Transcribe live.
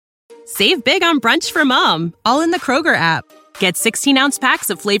Save big on brunch for mom, all in the Kroger app. Get 16-ounce packs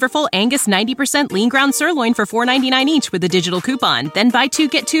of flavorful Angus 90% lean ground sirloin for $4.99 each with a digital coupon. Then buy 2,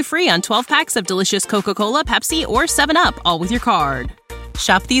 get 2 free on 12 packs of delicious Coca-Cola, Pepsi, or 7-Up, all with your card.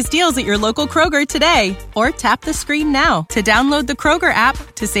 Shop these deals at your local Kroger today, or tap the screen now to download the Kroger app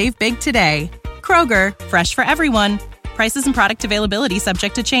to save big today. Kroger, fresh for everyone. Prices and product availability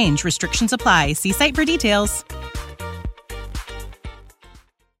subject to change. Restrictions apply. See site for details.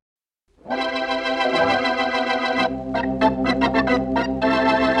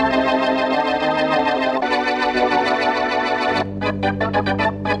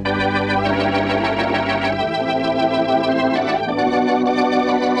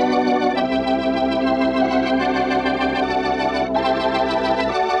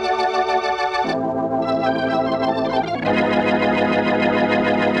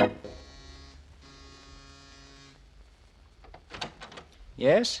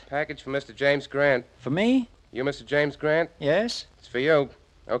 Yes? Package for Mr. James Grant. For me? You Mr. James Grant? Yes? It's for you.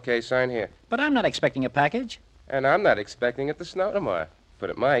 Okay, sign here. But I'm not expecting a package. And I'm not expecting it to snow tomorrow. But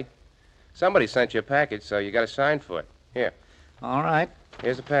it might. Somebody sent you a package, so you got to sign for it. Here. All right.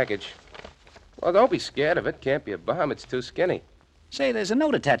 Here's the package. Well, don't be scared of it. Can't be a bomb. It's too skinny. Say, there's a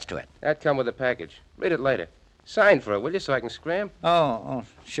note attached to it. That come with the package. Read it later. Sign for it, will you, so I can scram? Oh,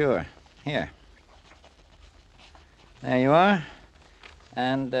 sure. Here. There you are.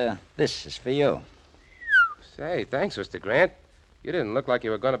 And this is for you. Say, thanks, Mr. Grant. You didn't look like you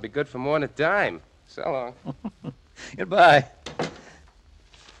were going to be good for more than a dime. So long. Goodbye.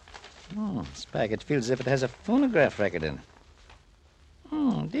 This package feels as if it has a phonograph record in it.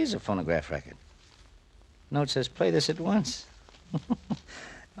 It is a phonograph record. Note says play this at once.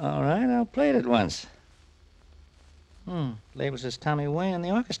 All right, I'll play it at once. Label says Tommy Way and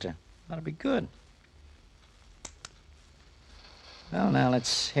the orchestra. Ought to be good. Well, now,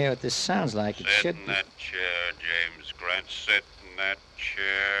 let's hear what this sounds like. It Sit should in that chair, James Grant. Sit in that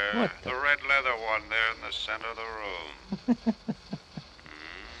chair. What the red leather one there in the center of the room.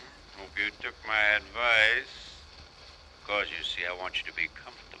 Hope you took my advice. Because, you see, I want you to be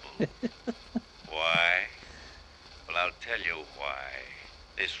comfortable. Why? Well, I'll tell you why.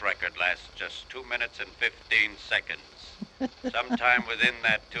 This record lasts just 2 minutes and 15 seconds. Sometime within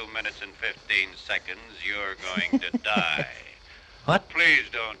that 2 minutes and 15 seconds, you're going to die. What? Please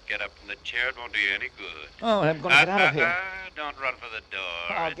don't get up from the chair. It won't do you any good. Oh, I'm going to get out of here. Don't run for the door.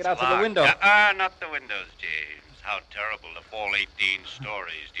 I'll It's get out through the locked. window. Not the windows, James. How terrible to fall 18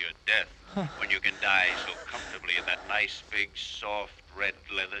 stories to your death when you can die so comfortably in that nice, big, soft, red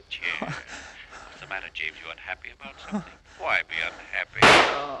leather chair. What's the matter, James? You unhappy about something? Why be unhappy?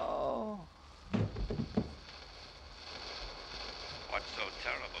 Oh. What's so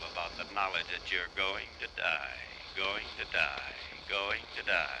terrible about the knowledge that you're going to die? Going to die. Going to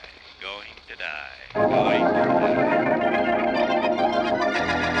die. Going to die. Going to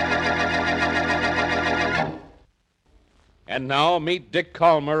die. And now meet Dick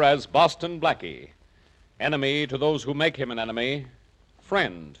Calmer as Boston Blackie. Enemy to those who make him an enemy.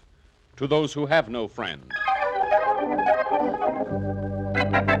 Friend to those who have no friend.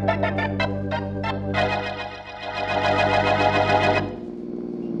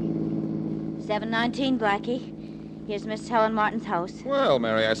 719, Blackie. Here's Miss Helen Martin's house. Well,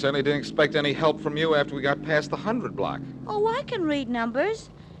 Mary, I certainly didn't expect any help from you after we got past the 100 block. Oh, I can read numbers,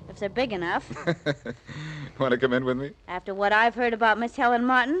 if they're big enough. Want to come in with me? After what I've heard about Miss Helen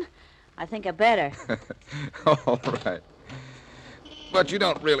Martin, I think I better. All right. But you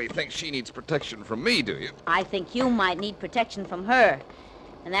don't really think she needs protection from me, do you? I think you might need protection from her.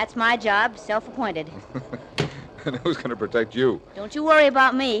 And that's my job, self-appointed. And who's going to protect you? Don't you worry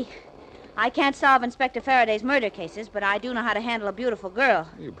about me. I can't solve Inspector Faraday's murder cases, but I do know how to handle a beautiful girl.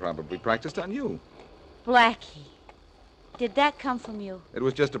 You probably practiced on you. Blackie, did that come from you? It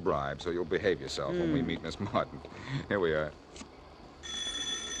was just a bribe, so you'll behave yourself when we meet Miss Martin. Here we are.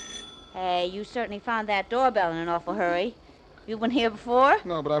 Hey, you certainly found that doorbell in an awful hurry. You been here before?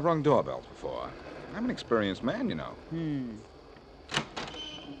 No, but I've rung doorbells before. I'm an experienced man, you know.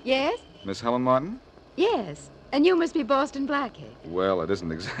 Yes? Miss Helen Martin? Yes. And you must be Boston Blackie. Well, it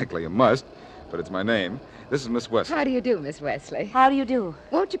isn't exactly a must, but it's my name. This is Miss Wesley. How do you do, Miss Wesley? How do you do?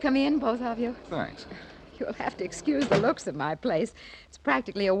 Won't you come in, both of you? Thanks. You'll have to excuse the looks of my place. It's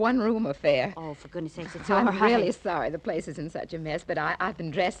practically a one-room affair. Oh, for goodness sakes, it's So all I'm right. really sorry the place is in such a mess, but I've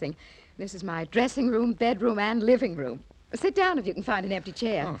been dressing. This is my dressing room, bedroom, and living room. Sit down if you can find an empty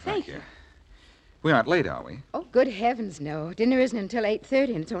chair. Oh, thank you. We aren't late, are we? Oh, good heavens, no. Dinner isn't until 8:30,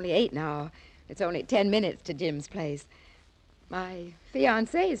 and it's only 8 now. It's only 10 minutes to Jim's place. My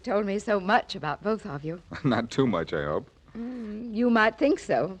fiancé has told me so much about both of you. Not too much, I hope. You might think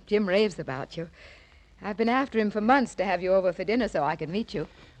so. Jim raves about you. I've been after him for months to have you over for dinner so I could meet you.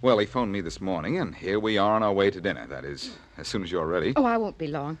 Well, he phoned me this morning, and here we are on our way to dinner. That is, as soon as you're ready. Oh, I won't be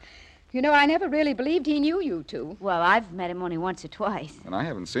long. You know, I never really believed he knew you two. Well, I've met him only once or twice. And I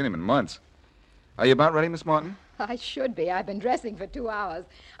haven't seen him in months. Are you about ready, Miss Martin? I should be. I've been dressing for 2 hours.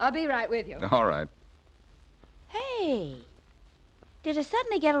 I'll be right with you. All right. Hey, did it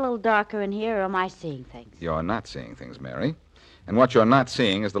suddenly get a little darker in here, or am I seeing things? You're not seeing things, Mary. And what you're not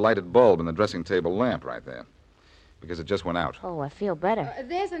seeing is the lighted bulb in the dressing table lamp right there. Because it just went out. Oh, I feel better.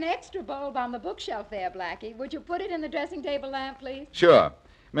 There's an extra bulb on the bookshelf there, Blackie. Would you put it in the dressing table lamp, please? Sure.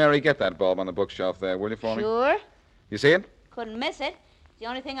 Mary, get that bulb on the bookshelf there, will you, for me? Sure. You see it? Couldn't miss it. It's the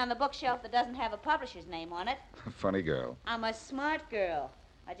only thing on the bookshelf that doesn't have a publisher's name on it. Funny girl. I'm a smart girl.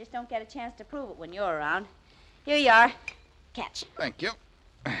 I just don't get a chance to prove it when you're around. Here you are. Catch. Thank you.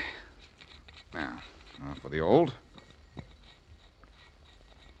 Now, for the old.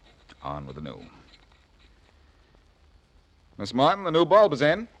 On with the new. Miss Martin, the new bulb is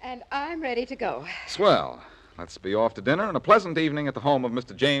in. And I'm ready to go. Swell. Let's be off to dinner and a pleasant evening at the home of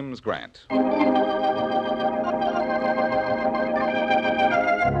Mr. James Grant.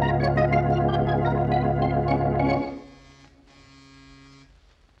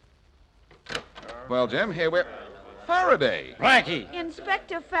 Well, Jim, here we're... Faraday. Blackie.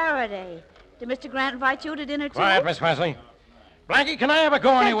 Inspector Faraday. Did Mr. Grant invite you to dinner, too? Quiet, Miss Wesley. Blackie, can I ever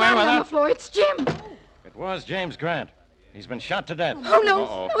go anywhere On the without... floor, it's Jim. It was James Grant. He's been shot to death. Oh, no.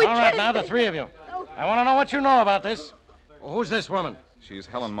 Uh-oh. No, he All right, can't. now, the three of you. I want to know what you know about this. Who's this woman? She's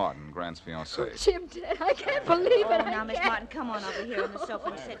Helen Martin, Grant's fiancée. Jim dead. I can't believe it. Now, I Miss can't. Martin, come on over here on the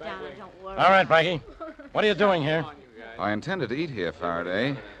sofa and sit down and don't worry. All right, Blackie. What are you doing here? I intended to eat here,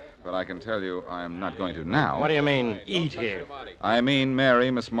 Faraday, but I can tell you I'm not going to now. What do you mean, eat here? I mean, Mary,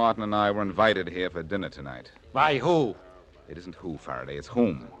 Miss Martin, and I were invited here for dinner tonight. By who? It isn't who, Faraday, it's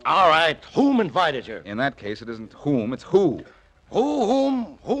whom. All right, whom invited you? In that case, it isn't whom, it's who.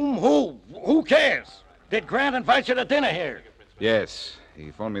 Who? Who cares? Did Grant invite you to dinner here? Yes,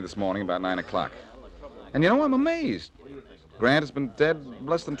 he phoned me this morning about 9 o'clock. And you know, I'm amazed. Grant has been dead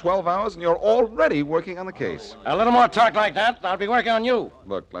less than 12 hours, and you're already working on the case. A little more talk like that, and I'll be working on you.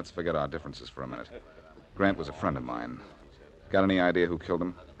 Look, let's forget our differences for a minute. Grant was a friend of mine. Got any idea who killed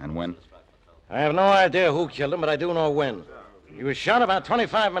him and when? I have no idea who killed him, but I do know when. He was shot about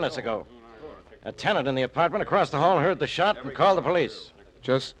 25 minutes ago. A tenant in the apartment across the hall heard the shot and called the police.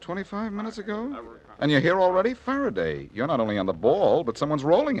 Just 25 minutes ago? And you're here already? Faraday, you're not only on the ball, but someone's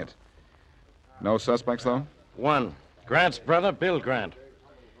rolling it. No suspects, though? One, Grant's brother, Bill Grant.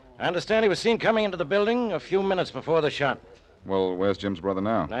 I understand he was seen coming into the building a few minutes before the shot. Well, where's Jim's brother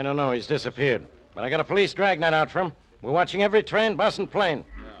now? I don't know. He's disappeared. But I got a police dragnet out for him. We're watching every train, bus, and plane.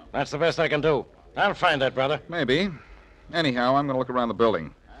 That's the best I can do. I'll find that brother. Maybe. Anyhow, I'm going to look around the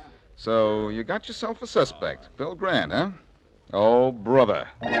building. So you got yourself a suspect. Bill Grant, huh? Oh, brother.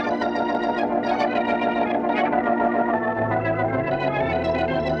 If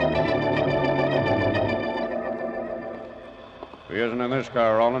he isn't in this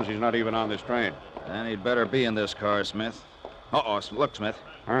car, Rollins, he's not even on this train. And he'd better be in this car, Smith. Uh-oh, look, Smith.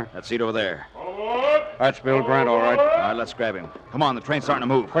 Huh? That seat over there. That's Bill Grant, all right. All right, let's grab him. Come on, the train's starting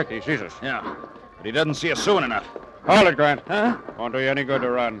to move. Quick, he sees us. Yeah, but he doesn't see us soon enough. Hold it, Grant. Huh? Won't do you any good to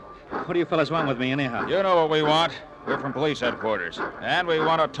run. What do you fellas want with me, anyhow? You know what we want. We're from police headquarters. And we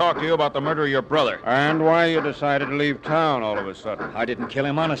want to talk to you about the murder of your brother. And why you decided to leave town all of a sudden. I didn't kill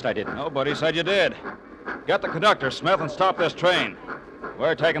him, honest, I didn't. Nobody said you did. Get the conductor, Smith, and stop this train.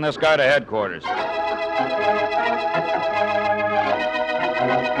 We're taking this guy to headquarters.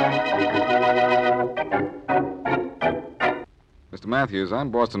 Mr. Matthews,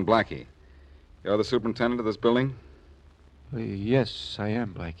 I'm Boston Blackie. You're the superintendent of this building? Yes, I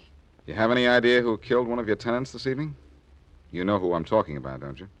am, Blackie. You have any idea who killed one of your tenants this evening? You know who I'm talking about,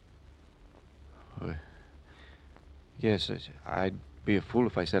 don't you? Yes, I'd be a fool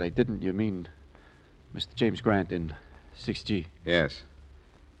if I said I didn't. You mean Mr. James Grant in 6G? Yes.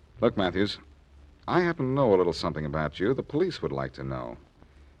 Look, Matthews, I happen to know a little something about you the police would like to know.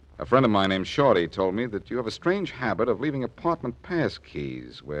 A friend of mine named Shorty told me that you have a strange habit of leaving apartment pass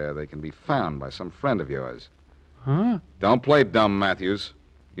keys where they can be found by some friend of yours. Huh? Don't play dumb, Matthews.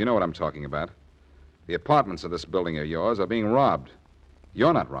 You know what I'm talking about. The apartments of this building of yours are being robbed.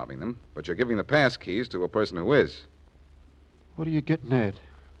 You're not robbing them, but you're giving the pass keys to a person who is. What are you getting at?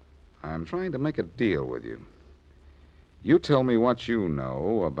 I'm trying to make a deal with you. You tell me what you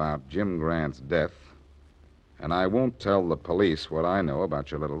know about Jim Grant's death, and I won't tell the police what I know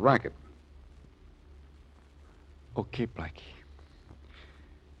about your little racket. Okay, Blackie.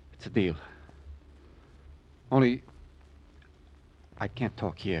 It's a deal. Only I can't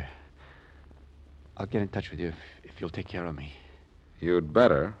talk here. I'll get in touch with you if you'll take care of me. You'd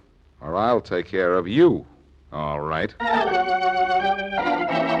better, or I'll take care of you. All right.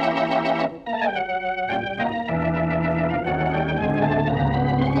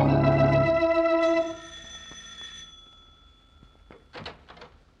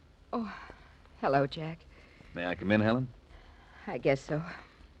 Oh, hello, Jack. May I come in, Helen? I guess so.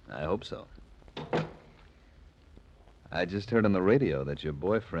 I hope so. I just heard on the radio that your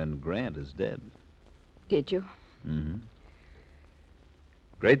boyfriend, Grant, is dead. Did you? Mm-hmm.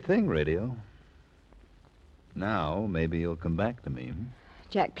 Great thing, radio. Now, maybe you'll come back to me. Hmm?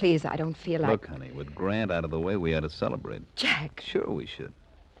 Jack, please, I don't feel like... Look, honey, with Grant out of the way, we ought to celebrate. Jack. Sure we should.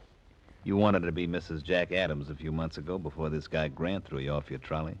 You wanted to be Mrs. Jack Adams a few months ago before this guy Grant threw you off your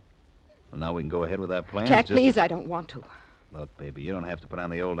trolley. Well, now we can go ahead with our plans. Jack, please, I don't want to. Look, baby, you don't have to put on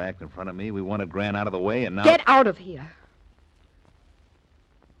the old act in front of me. We wanted Grant out of the way, and now... Get out of here.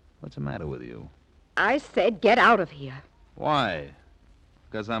 What's the matter with you? I said get out of here. Why?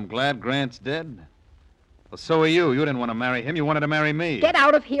 Because I'm glad Grant's dead? Well, so are you. You didn't want to marry him. You wanted to marry me. Get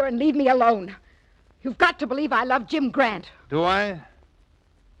out of here and leave me alone. You've got to believe I love Jim Grant. Do I?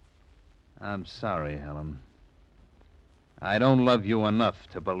 I'm sorry, Helen. I don't love you enough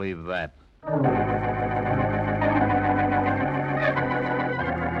to believe that.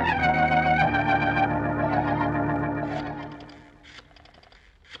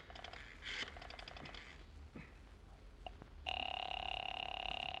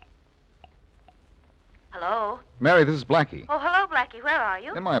 Hello? Mary, this is Blackie. Oh, hello, Blackie. Where are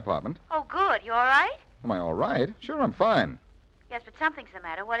you? In my apartment. Oh, good. You all right? Am I all right? Sure, I'm fine. Yes, but something's the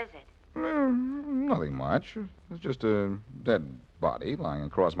matter. What is it? Nothing much. It's just a dead body lying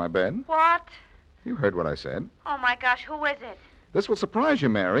across my bed. What? You heard what I said. Oh, my gosh. Who is it? This will surprise you,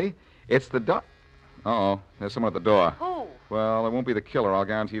 Mary. It's the Uh-oh. There's someone at the door. Who? Well, it won't be the killer, I'll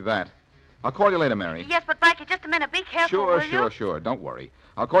guarantee that. I'll call you later, Mary. Yes, but Blackie, just a minute. Be careful, will you? Sure. Don't worry.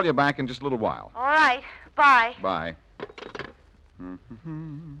 I'll call you back in just a little while. All right. Bye. Bye.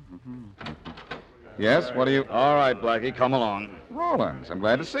 Yes, what are you... All right, Blackie, come along. Rollins, I'm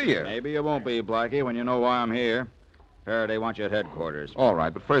glad to see you. Maybe you won't be, Blackie, when you know why I'm here. Faraday wants you at headquarters. All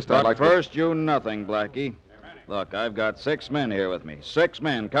right, but first I'd like first, you nothing, Blackie. Look, I've got 6 men here with me. 6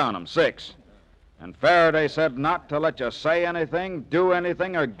 men, count 'em, 6. And Faraday said not to let you say anything, do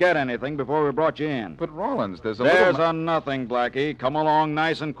anything, or get anything before we brought you in. But, Rollins, there's a nothing, Blackie. Come along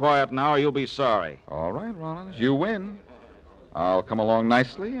nice and quiet now, or you'll be sorry. All right, Rollins, you win. I'll come along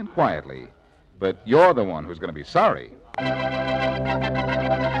nicely and quietly. But you're the one who's going to be sorry.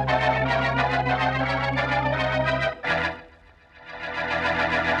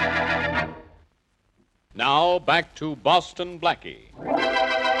 Now, back to Boston Blackie.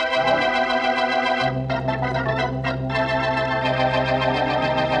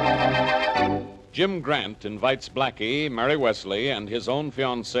 Jim Grant invites Blackie, Mary Wesley, and his own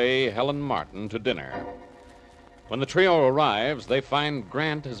fiancée, Helen Martin, to dinner. When the trio arrives, they find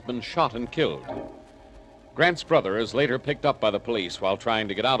Grant has been shot and killed. Grant's brother is later picked up by the police while trying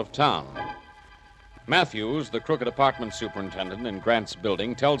to get out of town. Matthews, the crooked apartment superintendent in Grant's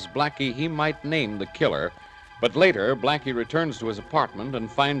building, tells Blackie he might name the killer, but later Blackie returns to his apartment and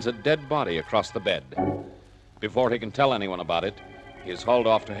finds a dead body across the bed. Before he can tell anyone about it, he is hauled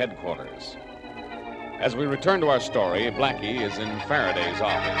off to headquarters. As we return to our story, Blackie is in Faraday's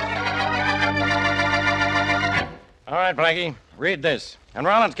office. All right, Blackie, read this. And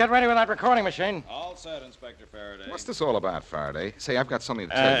Rollins, get ready with that recording machine. All set, Inspector Faraday. What's this all about, Faraday? Say, I've got something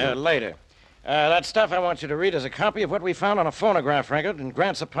to tell you. Later. That stuff I want you to read is a copy of what we found on a phonograph record in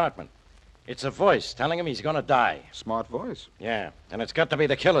Grant's apartment. It's a voice telling him he's going to die. Smart voice. Yeah, and it's got to be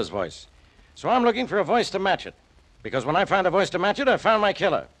the killer's voice. So I'm looking for a voice to match it. Because when I find a voice to match it, I found my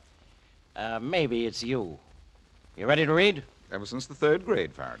killer. Maybe it's you. You ready to read? Ever since the 3rd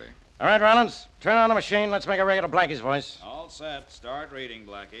grade, Faraday. All right, Rollins, turn on the machine. Let's make a regular Blackie's voice. All set. Start reading,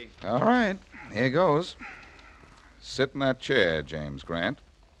 Blackie. All right, here goes. Sit in that chair, James Grant.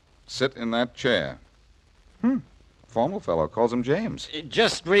 Sit in that chair. Formal fellow calls him James.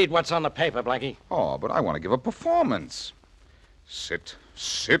 Just read what's on the paper, Blackie. Oh, but I want to give a performance. Sit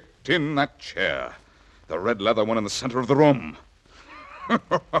in that chair. The red leather one in the center of the room.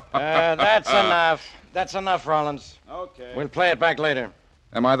 That's enough. That's enough, Rollins. Okay. We'll play it back later.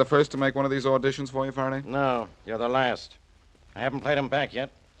 Am I the first to make one of these auditions for you, Faraday? No, you're the last. I haven't played them back yet.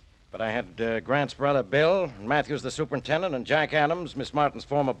 But I had Grant's brother, Bill, and Matthews, the superintendent, and Jack Adams, Miss Martin's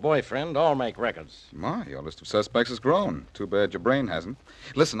former boyfriend, all make records. My, your list of suspects has grown. Too bad your brain hasn't.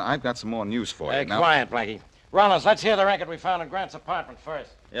 Listen, I've got some more news for you. Now... Quiet, Blackie. Rollins, let's hear the record we found in Grant's apartment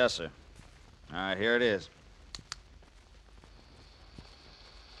first. Yes, sir. All right, here it is.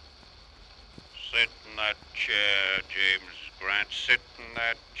 that chair, James Grant. Sit in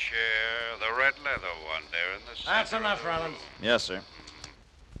that chair. The red leather one there in the center. That's enough, Rollins. Yes, sir.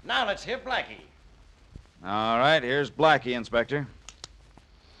 Now let's hear Blackie. All right, here's Blackie, Inspector.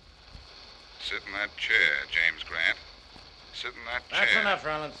 Sit in that chair, James Grant. Sit in that chair. That's enough,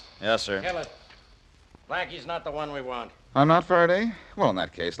 Rollins. Yes, sir. Kill it. Blackie's not the one we want. I'm not Faraday? Well, in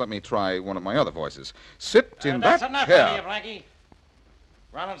that case, let me try one of my other voices. Sit in That's that enough chair. of you, Blackie.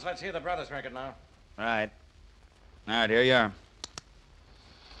 Rollins, let's hear the brothers' record now. All right, here you are.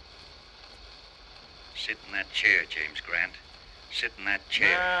 Sit in that chair, James Grant. Sit in that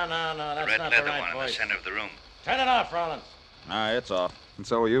chair. No, that's Red not leather the right one in the voice. center of the room. Turn it off, Rollins. All right, it's off. And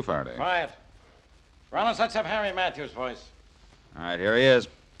so are you, Faraday. Quiet. Rollins, let's have Harry Matthews' voice. All right, here he is.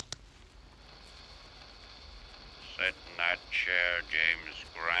 Sit in that chair, James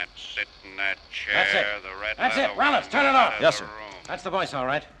Grant. Sit in that chair. That's it. The red That's leather it. Rollins, one turn it in the off. center Yes, of sir. the room. That's the voice, all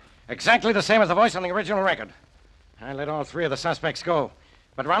right. Exactly the same as the voice on the original record. I let all three of the suspects go.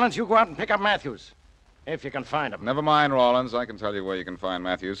 But, Rollins, you go out and pick up Matthews. If you can find him. Never mind, Rawlins. I can tell you where you can find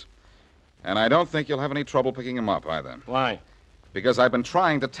Matthews. And I don't think you'll have any trouble picking him up either. Why? Because I've been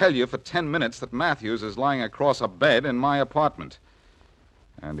trying to tell you for 10 minutes that Matthews is lying across a bed in my apartment.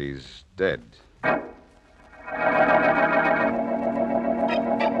 And he's dead.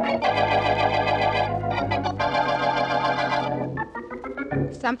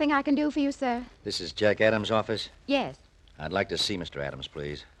 Something I can do for you, sir? This is Jack Adams' office? Yes. I'd like to see Mr. Adams,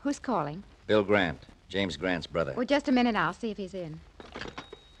 please. Who's calling? Bill Grant, James Grant's brother. Well, just a minute. I'll see if he's in.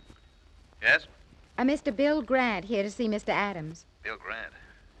 Yes? Mr. Bill Grant here to see Mr. Adams. Bill Grant.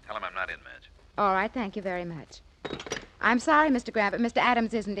 Tell him I'm not in, Madge. All right, thank you very much. I'm sorry, Mr. Grant, but Mr.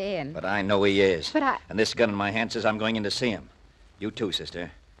 Adams isn't in. But I know he is. But I... And this gun in my hand says I'm going in to see him. You too,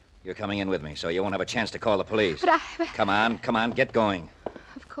 sister. You're coming in with me, so you won't have a chance to call the police. But Come on, get going.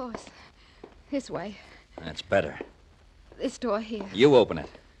 Of course. This way. That's better. This door here. You open it,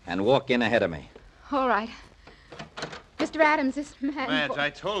 and walk in ahead of me. All right. Mr. Adams, this man... Madge,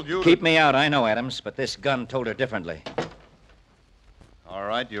 I told you... Keep me out, I know, Adams, but this gun told her differently. All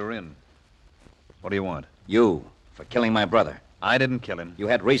right, you're in. What do you want? You, for killing my brother. I didn't kill him. You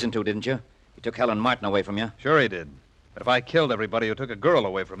had reason to, didn't you? He took Helen Martin away from you. Sure he did. But if I killed everybody who took a girl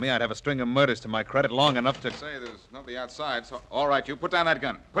away from me, I'd have a string of murders to my credit long enough to... Say, there's nobody outside, so... All right, you put down that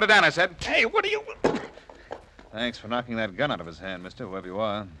gun. Put it down, I said. Hey, what are you... Thanks for knocking that gun out of his hand, mister, whoever you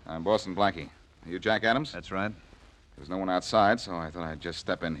are. I'm Boston Blackie. Are you Jack Adams? That's right. There's no one outside, so I thought I'd just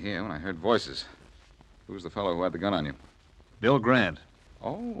step in here when I heard voices. Who's the fellow who had the gun on you? Bill Grant.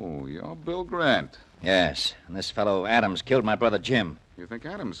 Oh, you're Bill Grant. Yes, and this fellow Adams killed my brother Jim. You think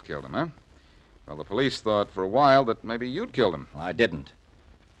Adams killed him, huh? Well, the police thought for a while that maybe you'd killed him. Well, I didn't.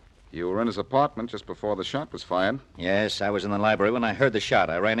 You were in his apartment just before the shot was fired. Yes, I was in the library when I heard the shot.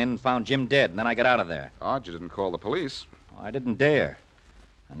 I ran in and found Jim dead, and then I got out of there. Odd you didn't call the police. I didn't dare.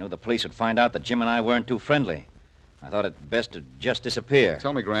 I knew the police would find out that Jim and I weren't too friendly. I thought it best to just disappear.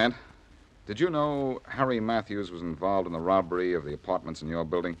 Tell me, Grant, did you know Harry Matthews was involved in the robbery of the apartments in your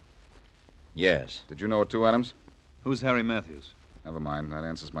building? Yes. Did you know it too, Adams? Who's Harry Matthews? Never mind. That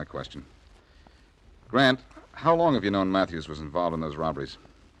answers my question. Grant, how long have you known Matthews was involved in those robberies?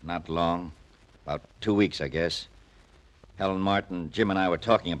 Not long. About 2 weeks, I guess. Helen Martin, Jim, and I were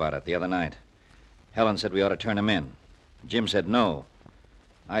talking about it the other night. Helen said we ought to turn him in. Jim said no.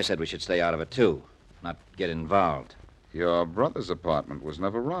 I said we should stay out of it, too. Not get involved. Your brother's apartment was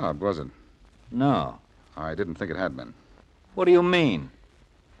never robbed, was it? No. I didn't think it had been. What do you mean?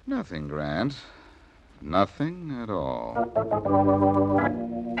 Nothing, Grant. Nothing at all.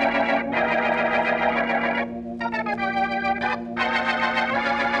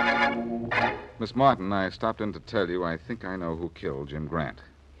 Miss Martin, I stopped in to tell you I think I know who killed Jim Grant.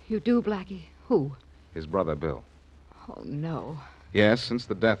 You do, Blackie? Who? His brother, Bill. Oh, no. Yes, since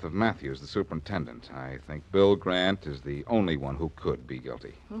the death of Matthews, the superintendent, I think Bill Grant is the only one who could be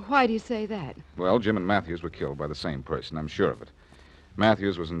guilty. Why do you say that? Well, Jim and Matthews were killed by the same person, I'm sure of it.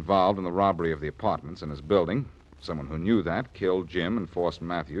 Matthews was involved in the robbery of the apartments in his building. Someone who knew that killed Jim and forced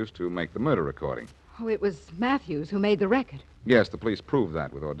Matthews to make the murder recording. Oh, it was Matthews who made the record. Yes, the police proved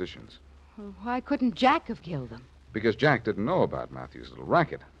that with auditions. Well, why couldn't Jack have killed them? Because Jack didn't know about Matthews' little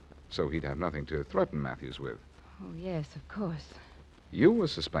racket, so he'd have nothing to threaten Matthews with. Oh, yes, of course. You were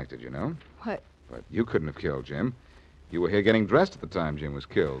suspected, you know. What? But you couldn't have killed Jim. You were here getting dressed at the time Jim was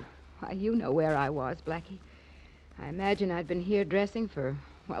killed. Why, you know where I was, Blackie. I imagine I'd been here dressing for,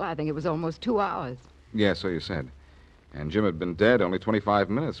 well, I think it was almost 2 hours. Yes, so you said. And Jim had been dead only 25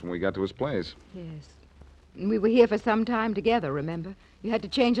 minutes when we got to his place. Yes. And we were here for some time together, remember? You had to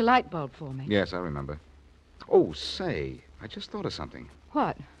change a light bulb for me. Yes, I remember. Oh, say, I just thought of something.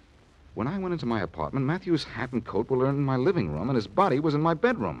 What? When I went into my apartment, Matthew's hat and coat were in my living room, and his body was in my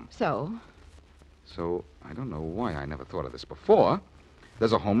bedroom. So? So, I don't know why I never thought of this before.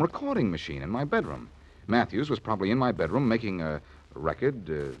 There's a home recording machine in my bedroom. Matthews was probably in my bedroom making a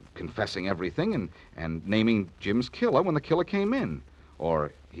record, confessing everything, and naming Jim's killer when the killer came in.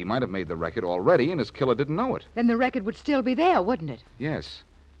 Or he might have made the record already, and his killer didn't know it. Then the record would still be there, wouldn't it? Yes.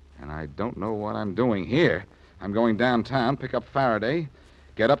 And I don't know what I'm doing here. I'm going downtown, pick up Faraday,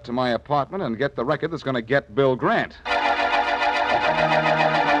 get up to my apartment, and get the record that's going to get Bill Grant.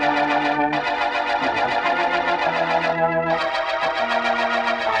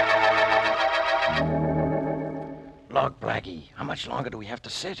 Look, Blackie, how much longer do we have to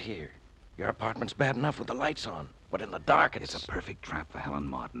sit here? Your apartment's bad enough with the lights on, but in the dark It's a perfect trap for Helen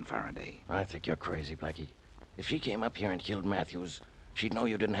Martin, Faraday. I think you're crazy, Blackie. If she came up here and killed Matthews, she'd know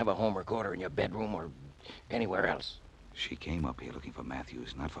you didn't have a home recorder in your bedroom or anywhere else. She came up here looking for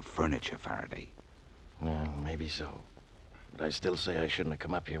Matthews, not for furniture, Faraday. Well, maybe so. But I still say I shouldn't have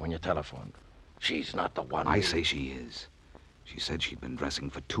come up here when you telephoned. She's not the one. I say she is. She said she'd been dressing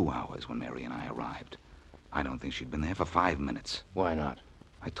for 2 hours when Mary and I arrived. I don't think she'd been there for 5 minutes. Why not?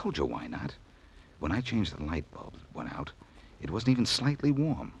 I told you why not. When I changed the light bulb that went out, it wasn't even slightly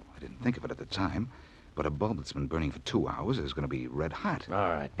warm. I didn't think of it at the time, but a bulb that's been burning for 2 hours is going to be red hot. All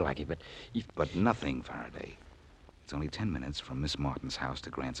right, Blackie, but... But nothing, Faraday. It's only 10 minutes from Miss Martin's house to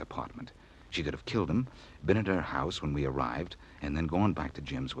Grant's apartment. She could have killed him, been at her house when we arrived, and then gone back to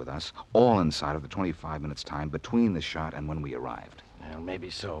Jim's with us, all inside of the 25 minutes time between the shot and when we arrived. Well, maybe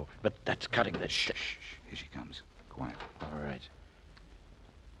so, but that's cutting the... Shh, shh. Here she comes. Quiet. All right.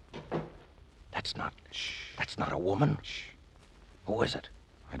 That's not... Shh. That's not a woman? Shh. Who is it?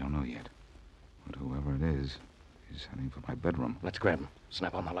 I don't know yet. But whoever it is heading for my bedroom. Let's grab him.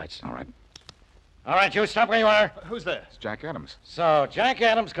 Snap on the lights. All right. All right, you stop where you are. Who's there? It's Jack Adams. So, Jack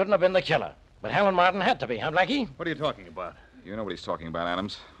Adams couldn't have been the killer. But Helen Martin had to be, huh, Blackie? What are you talking about? You know what he's talking about,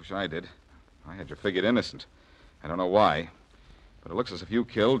 Adams. Wish I did. I had you figured innocent. I don't know why. But it looks as if you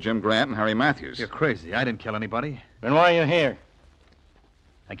killed Jim Grant and Harry Matthews. You're crazy. I didn't kill anybody. Then why are you here?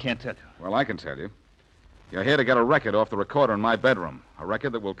 I can't tell you. Well, I can tell you. You're here to get a record off the recorder in my bedroom. A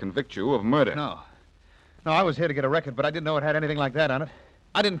record that will convict you of murder. No, I was here to get a record, but I didn't know it had anything like that on it.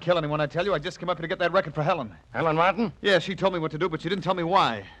 I didn't kill anyone, I tell you. I just came up here to get that record for Helen. Helen Martin? Yeah, she told me what to do, but she didn't tell me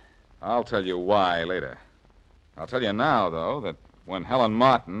why. I'll tell you why later. I'll tell you now, though, that when Helen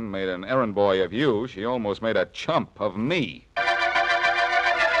Martin made an errand boy of you, she almost made a chump of me.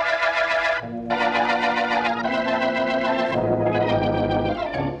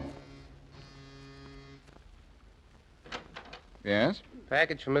 Yes?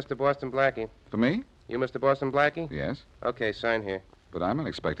 Package for Mr. Boston Blackie. For me? You Mr. Boston Blackie? Yes. Okay, sign here. But I'm not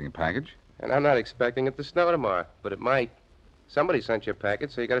expecting a package. And I'm not expecting it to snow tomorrow, but it might. Somebody sent you a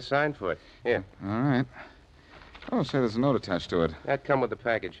package, so you got to sign for it. Here. All right. Oh, say there's a note attached to it. That'd come with the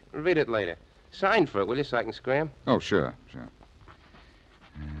package. Read it later. Sign for it, will you, so I can scram? Oh, sure. Yes.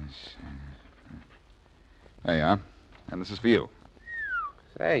 There you are. And this is for you.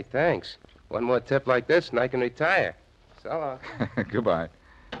 Say, thanks. One more tip like this, and I can retire. So long. Goodbye.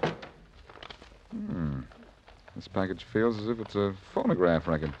 This package feels as if it's a phonograph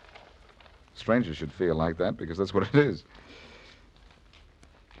record. Strangers should feel like that because that's what it is.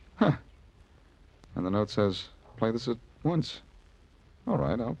 Huh. And the note says, play this at once. All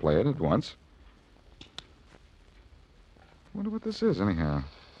right, I'll play it at once. Wonder what this is, anyhow.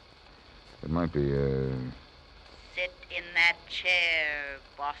 It might be, Sit in that chair,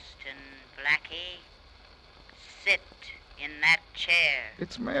 Boston Blackie. Sit in that chair.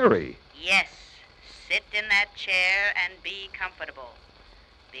 It's Mary. Yes, sit in that chair and be comfortable.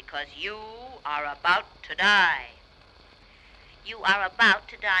 Because you are about to die. You are about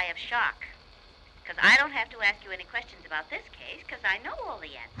to die of shock. Because I don't have to ask you any questions about this case, because I know all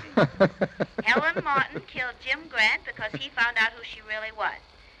the answers. Helen Martin killed Jim Grant because he found out who she really was.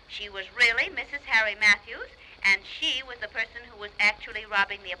 She was really Mrs. Harry Matthews, and she was the person who was actually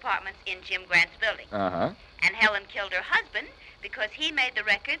robbing the apartments in Jim Grant's building. Uh-huh. And Helen killed her husband because he made the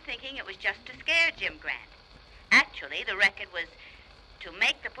record thinking it was just to scare Jim Grant. Actually, the record was to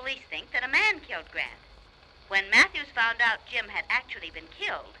make the police think that a man killed Grant. When Matthews found out Jim had actually been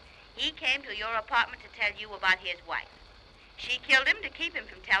killed, he came to your apartment to tell you about his wife. She killed him to keep him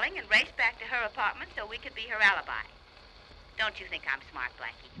from telling and raced back to her apartment so we could be her alibi. Don't you think I'm smart,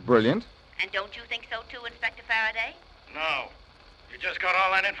 Blackie? Brilliant. And don't you think so too, Inspector Faraday? No. You just got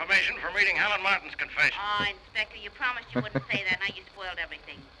all that information from reading Helen Martin's confession. Oh, Inspector, you promised you wouldn't say that. Now you spoiled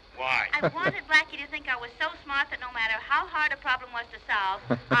everything. Why? I wanted Blackie to think I was so smart that no matter how hard a problem was to solve,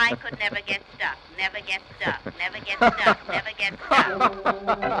 I could never get stuck. Never get stuck. Never get stuck. Never get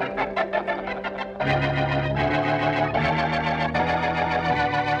stuck.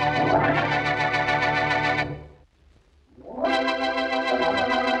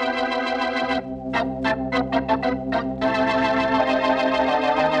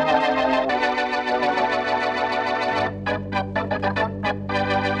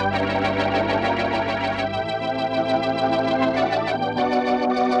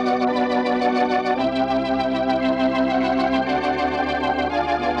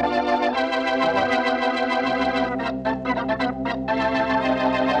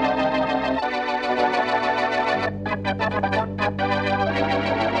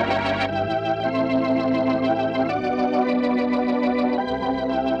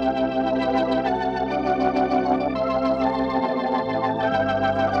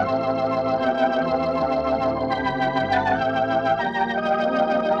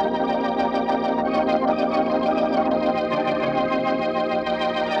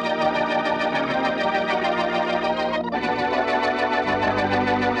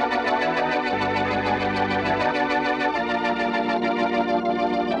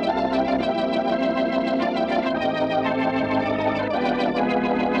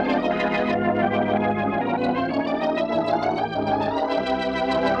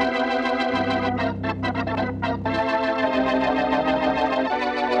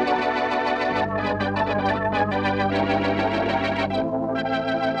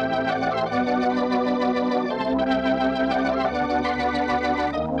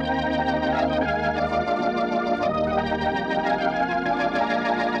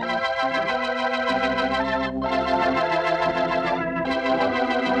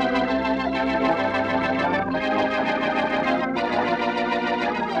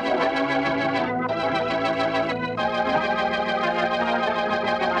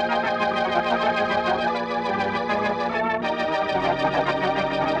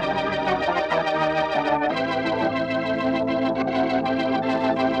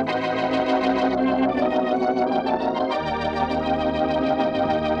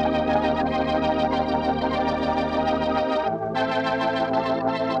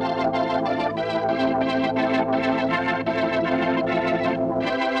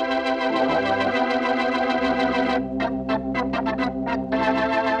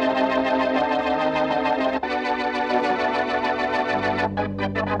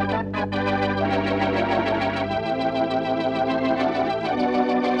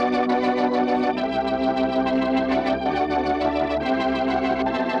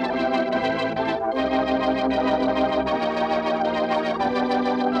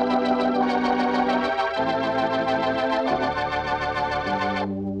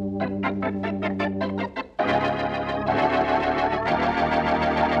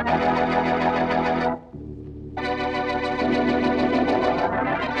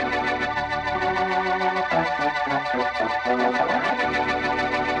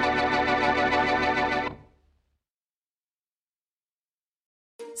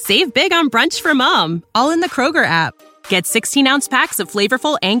 Save big on brunch for mom, all in the Kroger app. Get 16-ounce packs of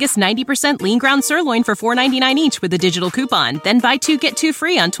flavorful Angus 90% lean ground sirloin for $4.99 each with a digital coupon. Then buy 2, get 2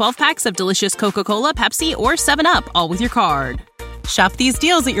 free on 12 packs of delicious Coca-Cola, Pepsi, or 7-Up, all with your card. Shop these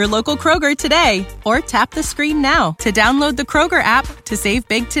deals at your local Kroger today, or tap the screen now to download the Kroger app to save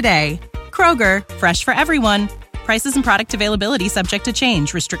big today. Kroger, fresh for everyone. Prices and product availability subject to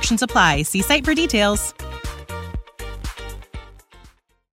change. Restrictions apply. See site for details.